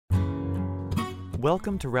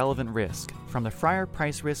Welcome to Relevant Risk from the Fryer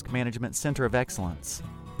Price Risk Management Center of Excellence,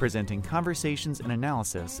 presenting conversations and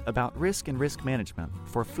analysis about risk and risk management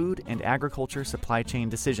for food and agriculture supply chain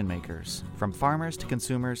decision makers, from farmers to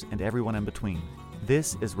consumers and everyone in between.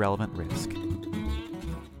 This is Relevant Risk.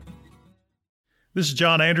 This is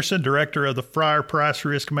John Anderson, Director of the Fryer Price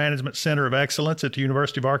Risk Management Center of Excellence at the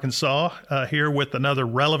University of Arkansas, here with another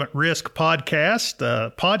Relevant Risk podcast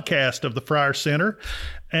of the Fryer Center.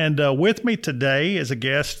 And with me today is a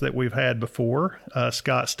guest that we've had before,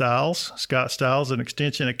 Scott Stiles. Scott Stiles, an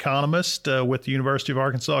extension economist with the University of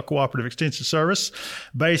Arkansas Cooperative Extension Service,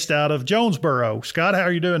 based out of Jonesboro. Scott, how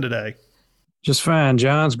are you doing today? Just fine,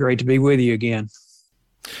 John. It's great to be with you again.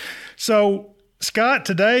 So, Scott,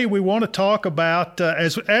 today we want to talk about,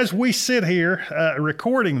 as we sit here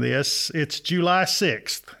recording this, it's July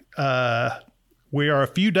 6th. We are a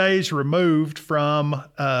few days removed from,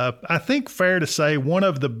 I think fair to say, one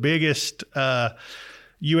of the biggest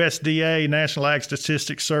USDA National Ag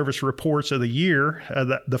Statistics Service reports of the year,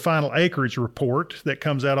 the final Acreage report that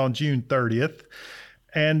comes out on June 30th.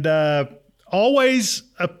 And always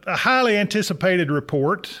a highly anticipated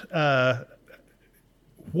report.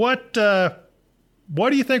 What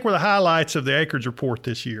do you think were the highlights of the Acreage report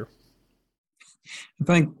this year? I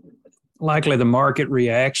think likely the market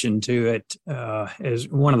reaction to it is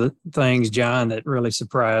one of the things, John, that really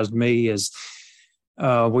surprised me is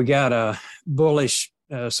we got a bullish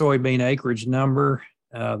soybean acreage number.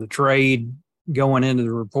 The trade going into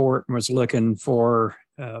the report was looking for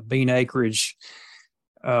bean acreage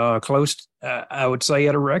close, I would say,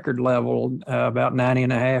 at a record level, about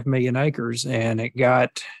 90.5 million acres. And it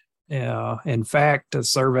got, in fact, a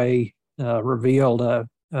survey revealed a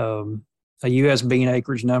U.S. bean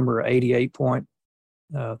acreage number of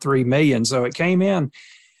 88.3 million. So it came in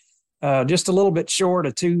just a little bit short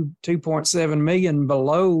of 2.7 million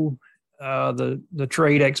below the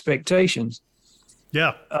trade expectations.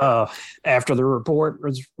 Yeah. After the report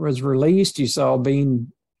was released, you saw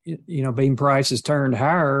bean prices turned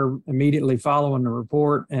higher immediately following the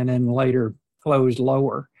report, and then later closed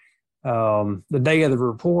lower. The day of the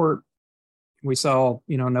report, we saw,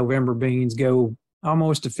 November beans go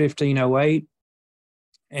almost to 1508.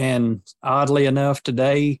 And oddly enough,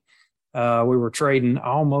 today, we were trading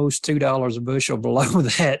almost $2 a bushel below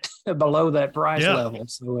that price level.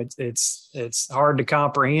 So it's hard to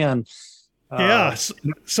comprehend.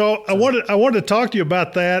 So I wanted to talk to you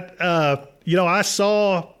about that. I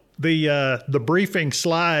saw the briefing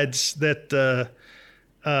slides that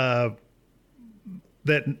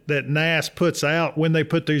NASS puts out. When they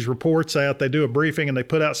put these reports out, they do a briefing and they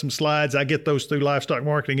put out some slides. I get those through Livestock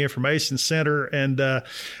Marketing Information Center, and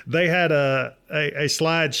they had a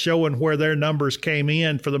slide showing where their numbers came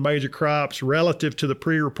in for the major crops relative to the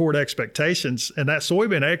pre-report expectations, and that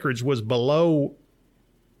soybean acreage was below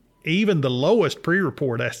even the lowest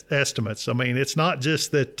pre-report estimates. I mean, it's not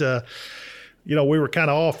just that we were kind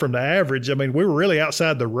of off from the average. I mean, we were really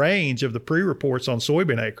outside the range of the pre-reports on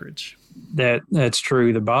soybean acreage. That's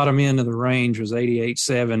true. The bottom end of the range was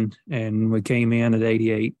 88.7, and we came in at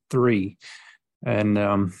 88.3.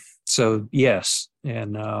 And so, yes.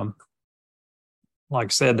 And like I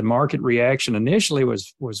said, the market reaction initially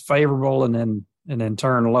was favorable and then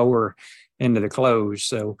turned lower into the close.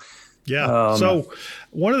 So, yeah. So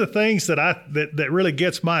one of the things that really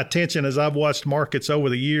gets my attention as I've watched markets over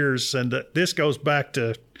the years, and this goes back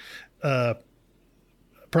to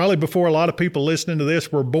probably before a lot of people listening to this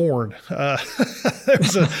were born. There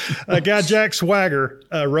was a guy, Jack Swagger,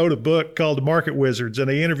 wrote a book called The Market Wizards, and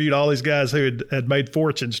he interviewed all these guys who had made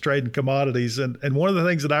fortunes trading commodities. And one of the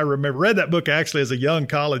things that I remember, read that book actually as a young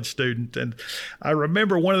college student, and I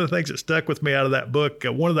remember one of the things that stuck with me out of that book,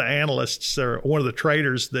 one of the analysts or one of the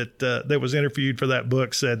traders that was interviewed for that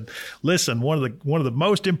book said, listen, one of the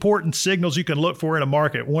most important signals you can look for in a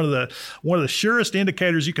market, one of the surest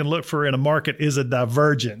indicators you can look for in a market is a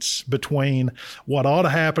divergence between what ought to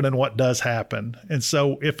happen and what does happen. And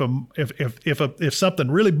so if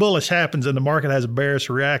something really bullish happens and the market has a bearish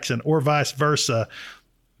reaction, or vice versa,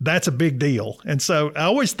 that's a big deal. And so I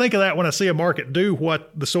always think of that when I see a market do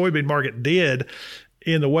what the soybean market did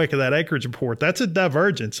in the wake of that acreage report. That's a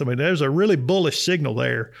divergence. I mean, there's a really bullish signal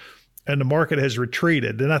there, and the market has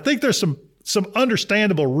retreated. And I think there's some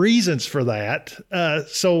understandable reasons for that.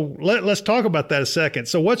 So let's talk about that a second.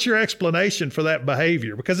 So what's your explanation for that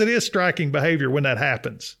behavior? Because it is striking behavior when that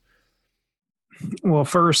happens. Well,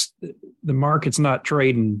 first, the market's not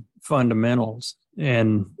trading fundamentals.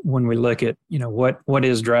 And when we look at, what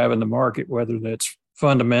is driving the market, whether that's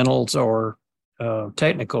fundamentals or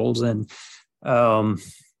technicals, and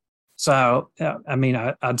so, I mean,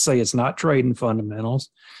 I'd say it's not trading fundamentals.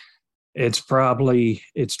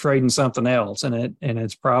 it's trading something else, and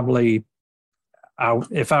it's probably,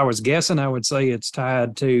 if I was guessing, I would say it's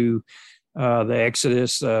tied to the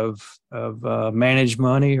exodus of managed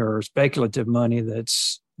money or speculative money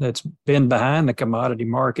that's been behind the commodity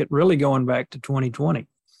market, really going back to 2020.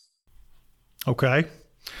 Okay,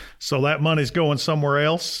 so that money's going somewhere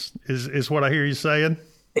else, is what I hear you saying.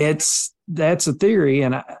 That's a theory,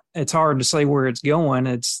 and it's hard to say where it's going.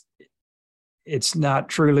 It's not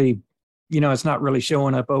truly, it's not really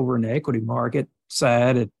showing up over in the equity market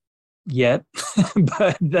side yet,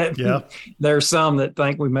 but there's some that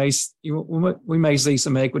think we may see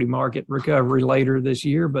some equity market recovery later this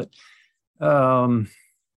year. But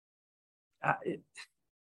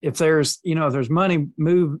if there's money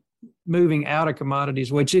moving out of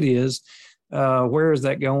commodities, which it is, where is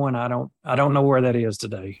that going? I don't know where that is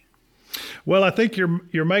today. Well, I think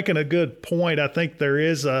you're making a good point. I think there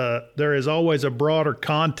is always a broader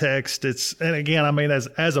context. And again, I mean,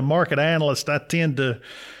 as a market analyst, I tend to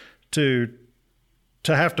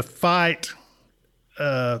have to fight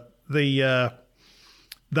the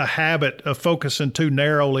habit of focusing too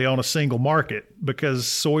narrowly on a single market, because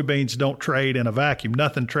soybeans don't trade in a vacuum.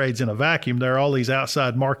 Nothing trades in a vacuum. There are all these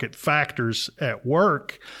outside market factors at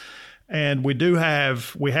work. And we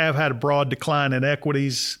have had a broad decline in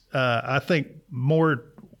equities. I think more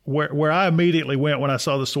where I immediately went when I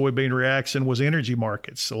saw the soybean reaction was energy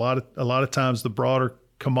markets. A lot of times the broader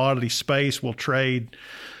commodity space will trade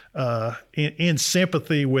in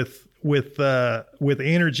sympathy with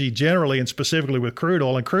energy generally, and specifically with crude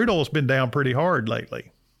oil. And crude oil has been down pretty hard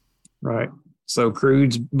lately. Right. So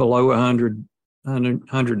crude's below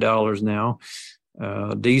 $100 now.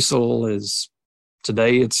 Diesel is.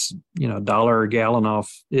 Today it's $1 a gallon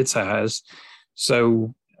off its highs.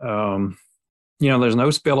 So there's no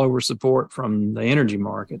spillover support from the energy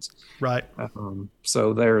markets. Right.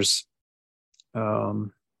 So there's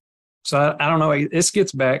so I don't know. This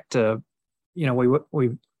gets back to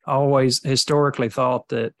we've always historically thought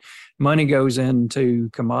that money goes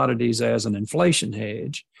into commodities as an inflation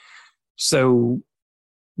hedge. So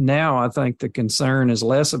now I think the concern is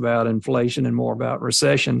less about inflation and more about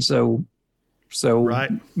recession. So right.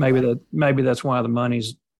 maybe that's why the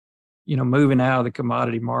money's moving out of the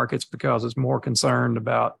commodity markets, because it's more concerned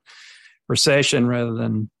about recession rather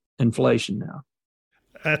than inflation now.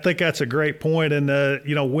 I think that's a great point. And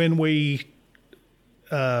when we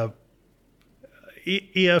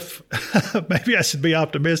if maybe I should be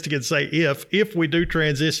optimistic and say if we do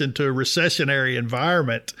transition to a recessionary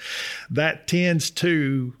environment, that tends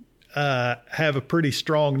to have a pretty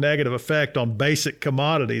strong negative effect on basic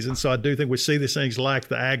commodities. And so I do think we see these things like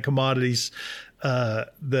the ag commodities,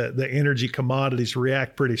 the energy commodities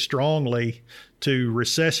react pretty strongly to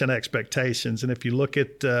recession expectations. And if you look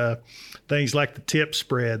at things like the tip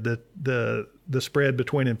spread, the spread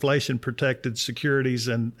between inflation protected securities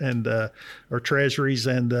and or treasuries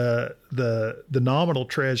and the nominal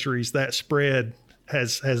treasuries, that spread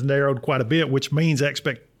has narrowed quite a bit, which means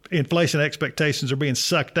inflation expectations are being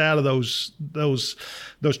sucked out of those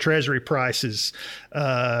treasury prices.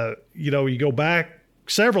 You go back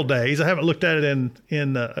several days. I haven't looked at it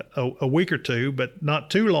in a week or two, but not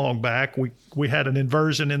too long back, we had an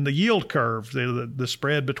inversion in the yield curve, the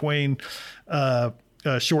spread between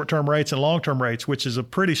short-term rates and long-term rates, which is a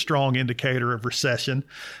pretty strong indicator of recession.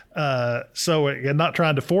 So again, not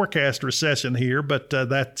trying to forecast recession here, but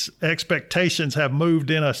that expectations have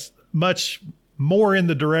moved in a much more in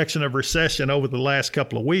the direction of recession over the last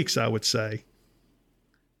couple of weeks, I would say.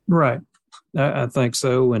 Right. I think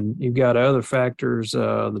so. And you've got other factors.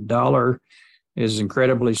 The dollar is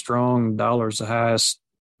incredibly strong. Dollar's the highest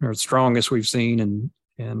or strongest we've seen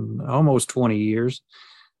in almost 20 years.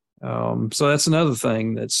 So that's another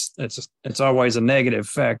thing it's always a negative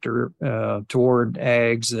factor toward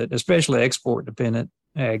ags, especially export dependent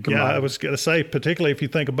ag commodities. Yeah, I was going to say, particularly if you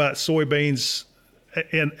think about soybeans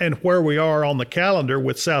and where we are on the calendar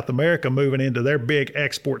with South America moving into their big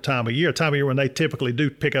export time of year when they typically do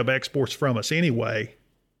pick up exports from us anyway.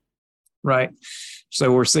 Right.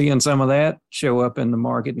 So we're seeing some of that show up in the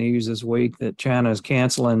market news this week, that China is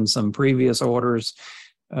canceling some previous orders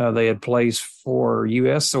they had placed for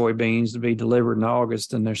U.S. soybeans to be delivered in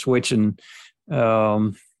August, and they're switching,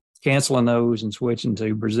 canceling those and switching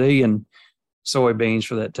to Brazilian soybeans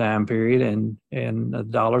for that time period. And the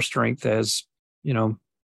dollar strength has,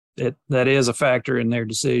 that is a factor in their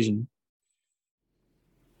decision.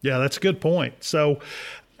 Yeah, that's a good point. So,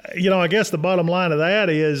 I guess the bottom line of that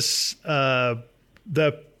is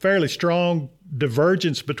the fairly strong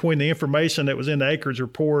divergence between the information that was in the Acreage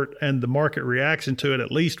report and the market reaction to it,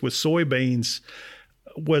 at least with soybeans,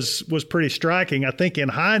 was pretty striking. I think in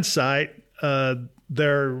hindsight,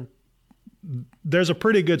 there's a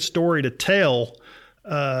pretty good story to tell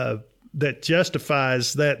that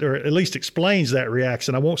justifies that, or at least explains that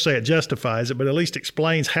reaction. I won't say it justifies it, but at least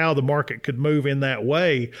explains how the market could move in that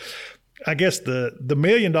way. I guess the $1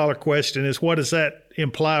 million question is, what does that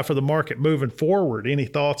imply for the market moving forward? Any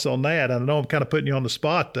thoughts on that? I know I'm kind of putting you on the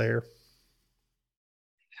spot there.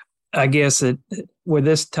 I guess with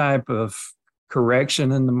this type of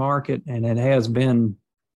correction in the market, and it has been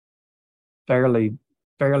fairly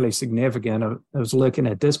significant. I was looking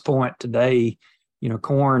at this point today,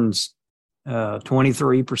 corn's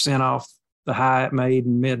 23% off the high it made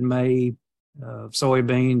in mid-May.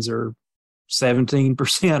 Soybeans are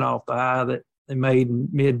 17% off the high that they made in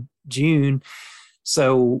mid-June.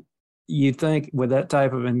 So you think with that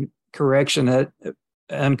type of correction, that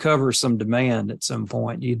uncovers some demand at some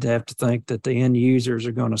point. You'd have to think that the end users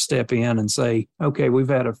are going to step in and say, okay, we've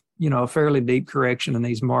had a fairly deep correction in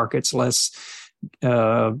these markets. Let's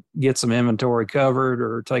get some inventory covered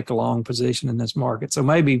or take a long position in this market. So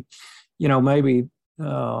maybe we've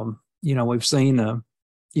seen a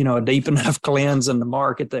deep enough cleanse in the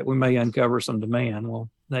market that we may uncover some demand. Well,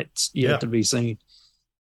 that's yet to be seen.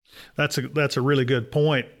 That's a really good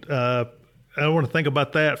point. I want to think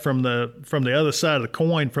about that from the other side of the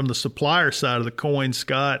coin, from the supplier side of the coin,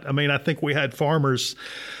 Scott. I mean, I think we had farmers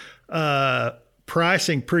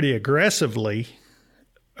pricing pretty aggressively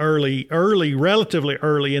relatively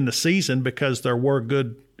early in the season because there were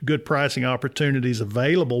good pricing opportunities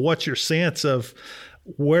available. What's your sense of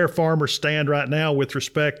where farmers stand right now with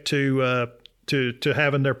respect to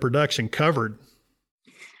having their production covered?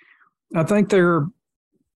 I think a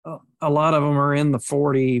lot of them are in the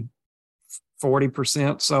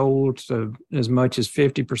 40% sold to as much as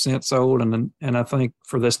 50% sold. And I think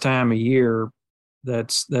for this time of year,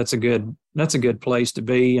 that's a good place to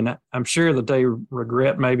be. And I'm sure that they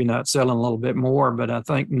regret maybe not selling a little bit more, but I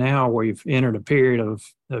think now we've entered a period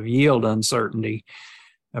of yield uncertainty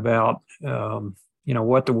about,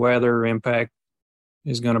 what the weather impact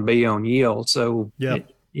is going to be on yield. So,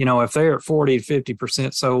 if they're at 40 to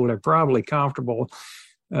 50% sold, they're probably comfortable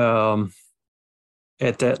at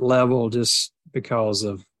that level, just because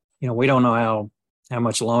of, we don't know how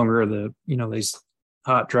much longer these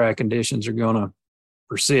hot, dry conditions are going to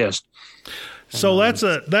persist. So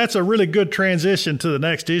that's a really good transition to the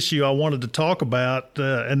next issue I wanted to talk about,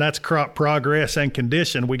 and that's crop progress and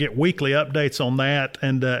condition. We get weekly updates on that.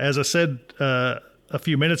 And as I said a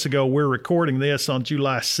few minutes ago, we're recording this on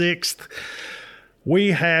July 6th. We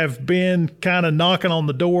have been kind of knocking on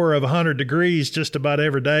the door of 100 degrees just about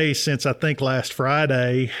every day since I think last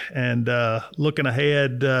Friday, and looking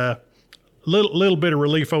ahead, little bit of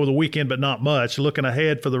relief over the weekend, but not much. Looking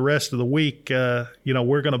ahead for the rest of the week, we're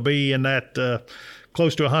going to be in that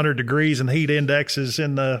close to 100 degrees and heat indexes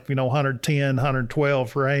in the 110,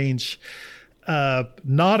 112 range. I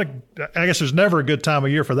guess there's never a good time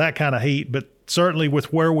of year for that kind of heat, but certainly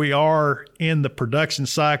with where we are in the production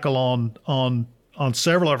cycle on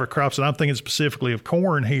several of our crops, and I'm thinking specifically of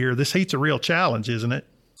corn here, this heat's a real challenge, isn't it?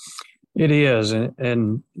 It is.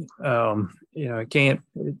 And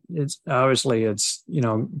it's obviously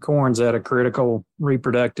corn's at a critical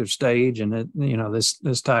reproductive stage, and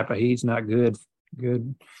this type of heat's not good.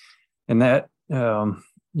 And that, for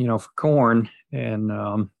corn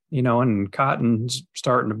and cotton's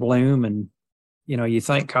starting to bloom, and, you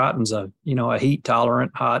think cotton's a heat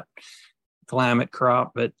tolerant, hot climate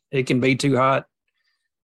crop, but it can be too hot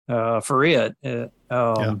for it. At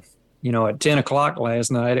 10 o'clock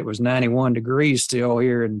last night, it was 91 degrees still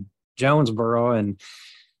here in Jonesboro,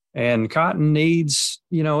 and cotton needs,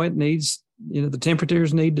 the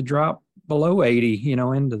temperatures need to drop below 80,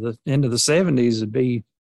 into the 70s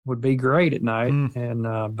would be great at night.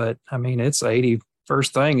 But I mean, it's 80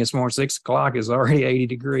 first thing this morning, 6 o'clock is already 80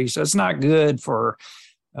 degrees. So it's not good for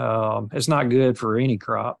any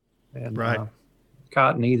crop, and right.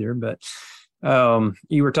 Cotton either. But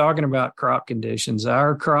you were talking about crop conditions.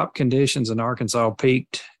 Our crop conditions in Arkansas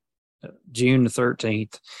peaked June the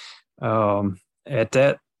 13th. At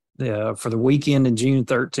that, for the weekend in June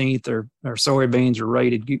 13th, our soybeans are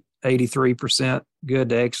rated 83% good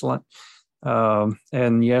to excellent.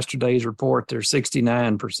 And yesterday's report, they're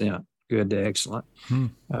 69% good to excellent.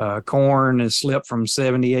 Corn has slipped from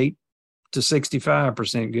 78 to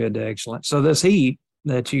 65% good to excellent. So this heat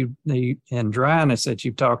and dryness that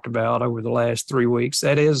you've talked about over the last 3 weeks,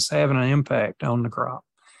 that is having an impact on the crop,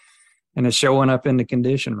 and it's showing up in the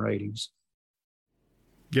condition ratings.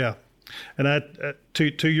 Yeah. And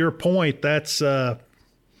to your point, that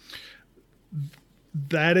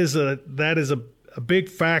is a a big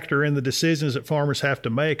factor in the decisions that farmers have to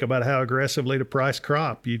make about how aggressively to price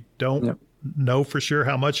crop. You don't know for sure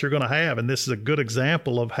how much you're going to have. And this is a good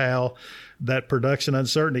example of how that production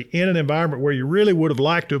uncertainty in an environment where you really would have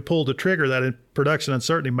liked to have pulled the trigger, that production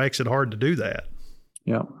uncertainty makes it hard to do that.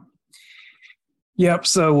 Yeah. Yep.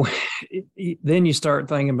 So then you start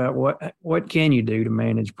thinking about what can you do to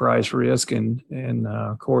manage price risk, and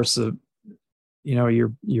of course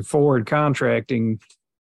your forward contracting,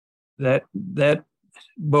 that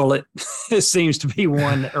bullet seems to be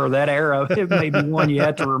one, or that arrow, it may be one you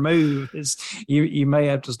have to remove. Is you may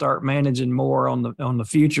have to start managing more on the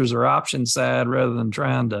futures or option side rather than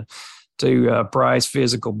trying to price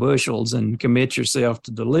physical bushels and commit yourself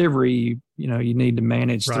to delivery. You need to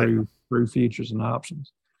manage through futures and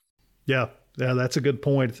options. Yeah, that's a good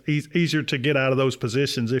point. It's easier to get out of those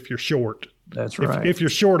positions if you're short. That's right. If you're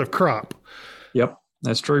short of crop. Yep,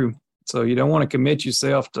 that's true. So you don't want to commit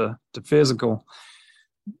yourself to physical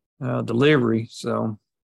delivery. So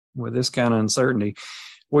with this kind of uncertainty,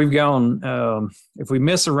 we've gone, if we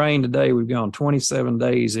miss a rain today, we've gone 27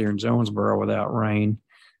 days here in Jonesboro without rain.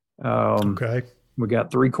 Okay. We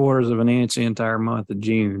got 3/4 of an inch the entire month of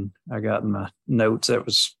June. I got in my notes that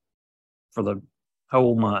was for the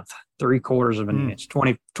whole month, 3/4 of an inch,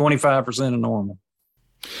 25% of normal.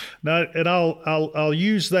 Now, and I'll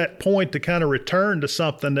use that point to kind of return to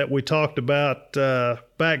something that we talked about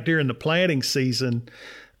back during the planting season.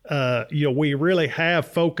 We really have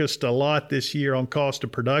focused a lot this year on cost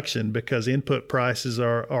of production because input prices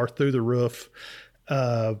are through the roof.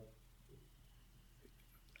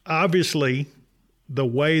 Obviously, the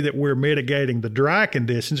way that we're mitigating the dry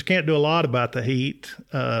conditions, can't do a lot about the heat,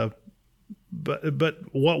 but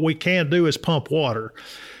what we can do is pump water.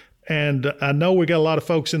 And I know we got a lot of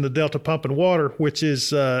folks in the Delta pumping water, which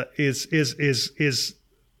is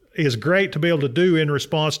great to be able to do in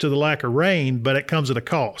response to the lack of rain, but it comes at a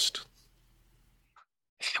cost.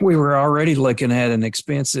 We were already looking at an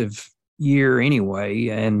expensive year anyway,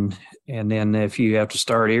 and then if you have to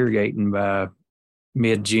start irrigating by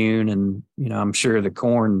mid-June, and I'm sure the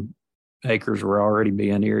corn acres were already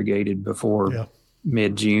being irrigated before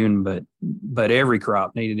mid-June, but every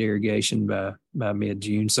crop needed irrigation by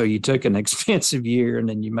mid-June. So you took an expensive year and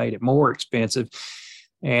then you made it more expensive.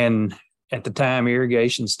 And at the time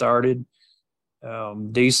irrigation started,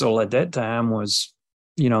 diesel at that time was,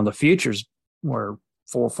 the futures were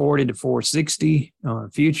 $4.40 to $4.60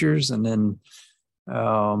 on futures, and then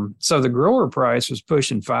so the grower price was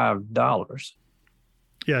pushing $5.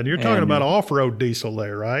 Yeah, and you're talking about off-road diesel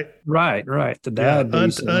there, right? Right. The dyed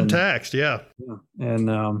diesel, untaxed, yeah.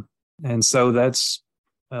 And so that's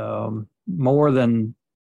more than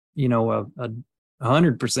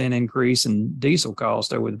 100% increase in diesel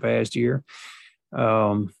cost over the past year.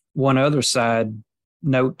 One other side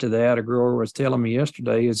note to that, a grower was telling me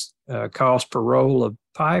yesterday, is cost per roll of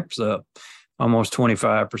pipes up almost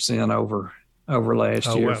 25% over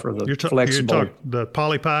last year for the flexible. The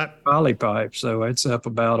poly pipe? Poly pipe. So it's up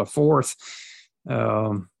about a fourth,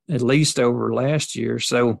 at least over last year.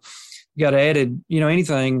 So you got added,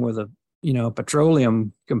 anything with a,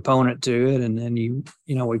 petroleum component to it. And then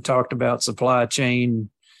we've talked about supply chain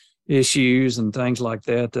issues and things like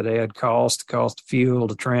that add cost of fuel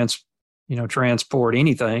to transport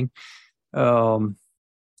anything. All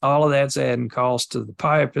of that's adding cost to the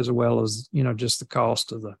pipe, as well as, just the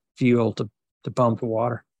cost of the fuel to pump the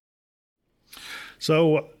water.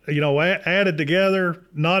 So, added together,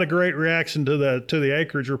 not a great reaction to the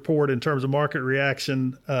Acreage report in terms of market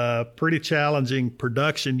reaction. Pretty challenging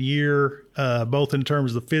production year, both in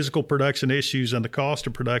terms of the physical production issues and the cost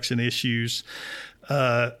of production issues.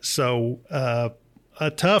 So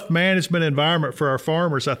a tough management environment for our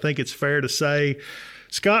farmers, I think it's fair to say.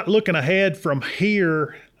 Scott, looking ahead from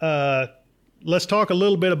here, let's talk a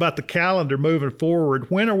little bit about the calendar moving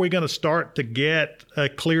forward. When are we going to start to get a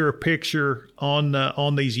clearer picture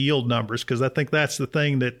on these yield numbers? Because I think that's the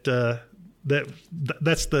thing that's the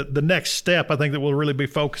next step. I think that we'll really be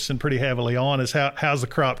focusing pretty heavily on is how's the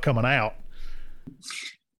crop coming out.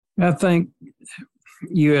 I think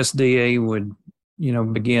USDA would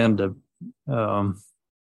begin to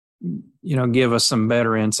give us some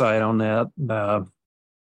better insight on that.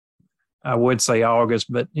 I would say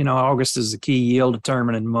August, but August is the key yield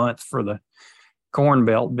determining month for the Corn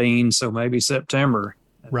Belt beans. So maybe September,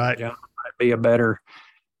 right, might be a better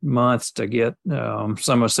month to get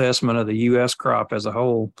some assessment of the U.S. crop as a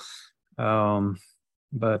whole.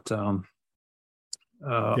 August,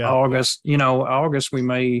 August we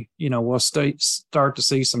may, we'll start to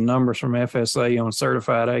see some numbers from FSA on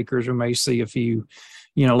certified acres. We may see a few,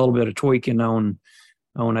 a little bit of tweaking on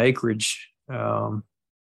acreage.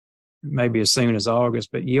 maybe as soon as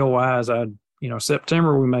August. But yield wise,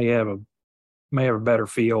 September we may have a better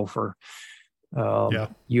feel for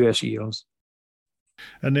U.S. yields.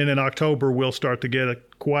 And then in October, we'll start to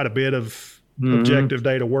get quite a bit of objective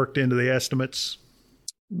data worked into the estimates.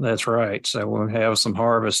 That's right. So we'll have some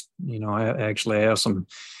harvest, I actually have some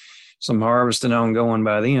harvesting ongoing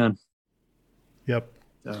by then. Yep.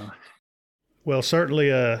 Well, certainly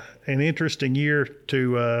an interesting year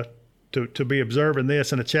to be observing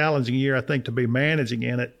this, and a challenging year, I think, to be managing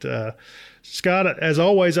in it. Scott, as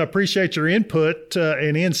always, I appreciate your input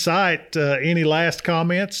and insight. Any last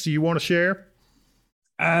comments you want to share?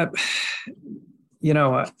 I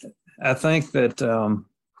think that,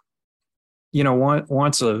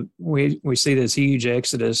 once we see this huge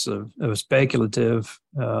exodus of speculative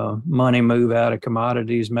money move out of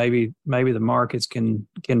commodities, maybe the markets can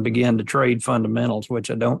begin to trade fundamentals,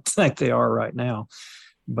 which I don't think they are right now.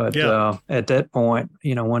 But at that point,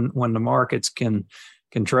 when the markets can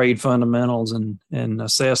trade fundamentals and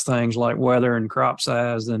assess things like weather and crop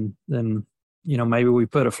size, then maybe we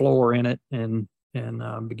put a floor in it and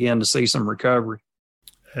begin to see some recovery.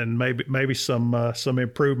 And maybe some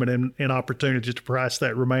improvement in opportunities to price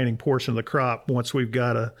that remaining portion of the crop once we've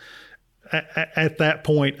got at that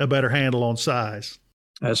point a better handle on size.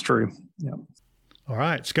 That's true. Yeah. All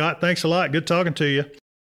right, Scott, thanks a lot. Good talking to you.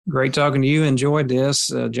 Great talking to you. Enjoyed this,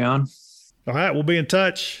 John. All right, we'll be in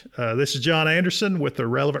touch. This is John Anderson with the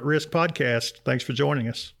Relevant Risk Podcast. Thanks for joining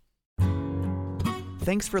us.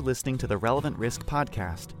 Thanks for listening to the Relevant Risk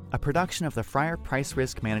Podcast, a production of the Fryer Price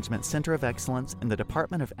Risk Management Center of Excellence in the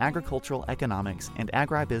Department of Agricultural Economics and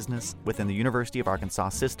Agribusiness within the University of Arkansas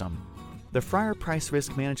System. The Fryer Price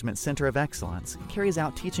Risk Management Center of Excellence carries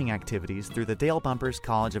out teaching activities through the Dale Bumpers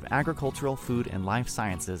College of Agricultural, Food, and Life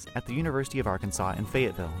Sciences at the University of Arkansas in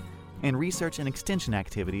Fayetteville, and research and extension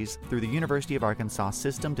activities through the University of Arkansas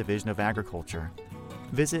System Division of Agriculture.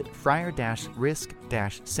 Visit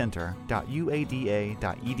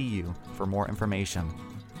fryer-risk-center.uada.edu for more information.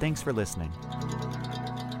 Thanks for listening.